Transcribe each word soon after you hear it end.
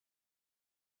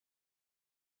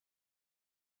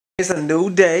It's a new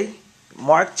day.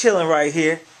 Mark chilling right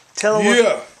here. Tell him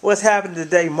what's happening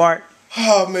today, Mark.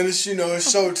 Oh man, it's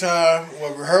it's showtime.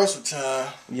 Well, rehearsal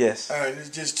time. Yes.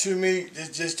 It's just too many.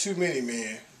 It's just too many,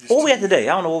 man. Where we at today?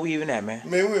 I don't know where we even at, man.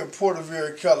 Man, we're in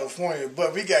Porterville, California,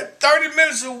 but we got 30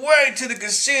 minutes away to the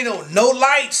casino. No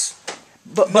lights.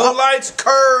 No lights.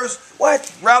 Curs.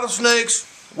 What? Rattlesnakes.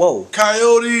 Whoa.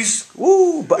 Coyotes.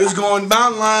 Woo. But it's going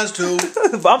mountain lions too.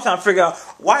 But I'm trying to figure out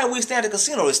why are we staying at the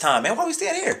casino this time, man? Why are we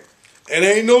staying here? It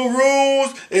ain't no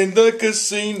rules in the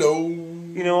casino.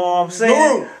 You know what I'm saying?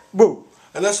 No room. Boom.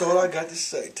 And that's all I got to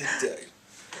say today.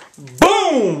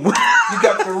 Boom! You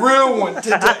got the real one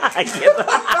today.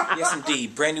 Yes,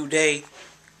 indeed. Brand new day.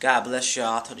 God bless y'all.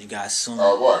 I'll talk to you guys soon.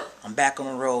 Oh, boy. I'm back on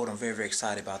the road. I'm very, very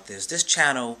excited about this. This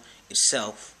channel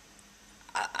itself,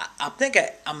 I think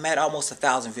I'm at almost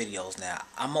 1,000 videos now.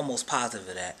 I'm almost positive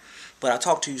of that. But I'll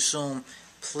talk to you soon.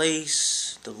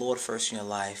 Place the Lord first in your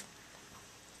life.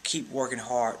 Keep working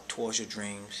hard towards your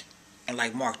dreams. And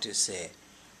like Mark just said,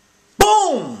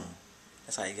 boom!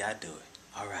 That's how you gotta do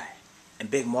it. Alright. And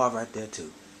Big Marv right there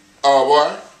too. Oh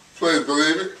boy, please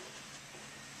believe it.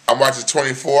 I'm watching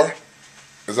 24.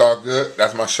 It's all good.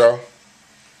 That's my show.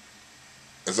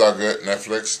 It's all good.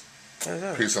 Netflix.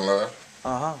 Yes, Peace and love.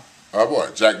 Uh-huh. Oh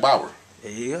boy, Jack Bauer.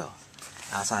 There you go.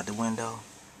 Outside the window.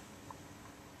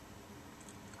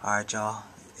 Alright, y'all.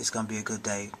 It's gonna be a good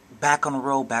day. Back on the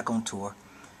road, back on tour.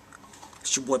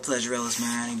 It's your boy Pleasure Ellis,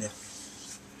 man. I need to,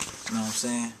 you know what I'm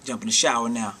saying? Jump in the shower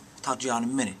now. Talk to y'all in a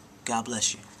minute. God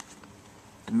bless you.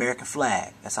 The American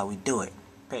flag. That's how we do it.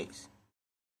 Peace.